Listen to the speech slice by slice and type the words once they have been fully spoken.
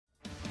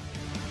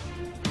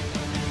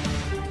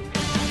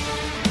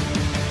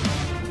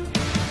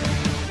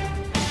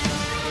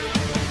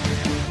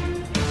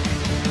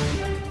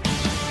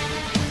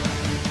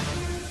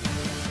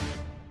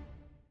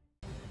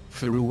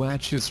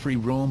Firewatch's free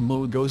roam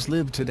mode goes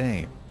live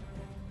today.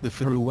 The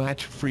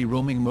Firewatch free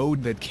roaming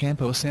mode that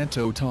Campo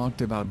Santo talked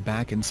about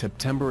back in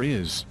September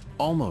is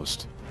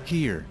almost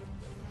here.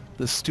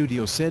 The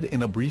studio said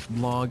in a brief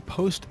blog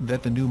post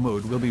that the new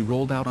mode will be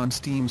rolled out on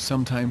Steam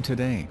sometime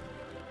today.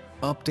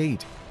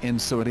 Update, and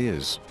so it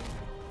is.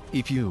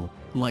 If you,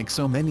 like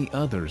so many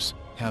others,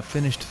 have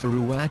finished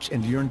Firewatch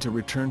and yearn to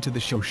return to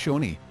the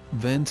Shoshone,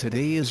 then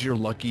today is your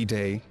lucky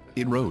day,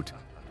 it wrote.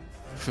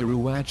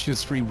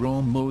 Firewatch's free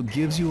roam mode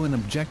gives you an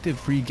objective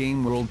free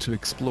game world to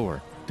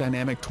explore,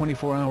 dynamic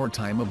 24-hour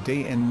time of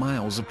day and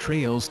miles of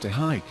trails to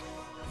hike.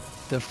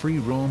 The free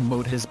roam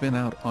mode has been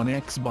out on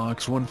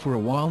Xbox One for a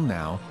while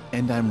now,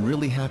 and I'm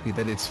really happy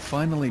that it's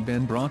finally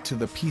been brought to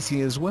the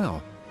PC as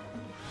well.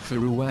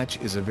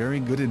 Firewatch is a very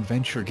good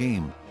adventure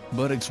game,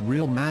 but its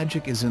real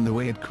magic is in the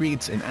way it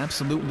creates an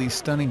absolutely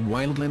stunning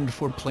wildland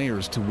for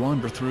players to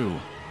wander through.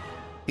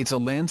 It's a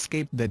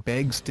landscape that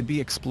begs to be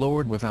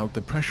explored without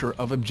the pressure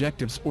of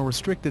objectives or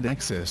restricted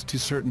access to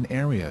certain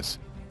areas.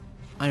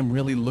 I'm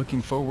really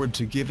looking forward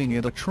to giving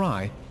it a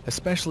try,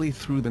 especially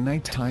through the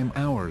nighttime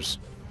hours.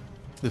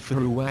 The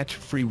Firewatch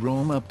free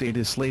roam update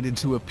is slated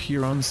to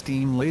appear on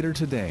Steam later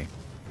today.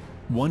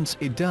 Once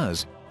it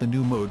does, the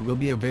new mode will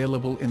be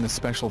available in the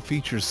special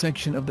features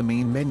section of the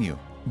main menu,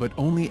 but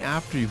only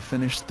after you've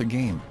finished the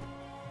game.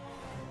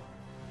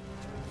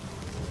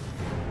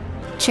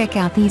 Check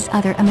out these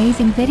other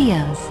amazing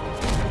videos.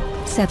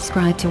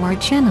 Subscribe to our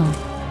channel.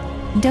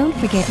 Don't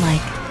forget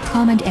like,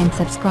 comment and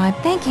subscribe.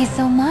 Thank you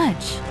so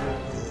much.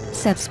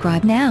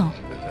 Subscribe now.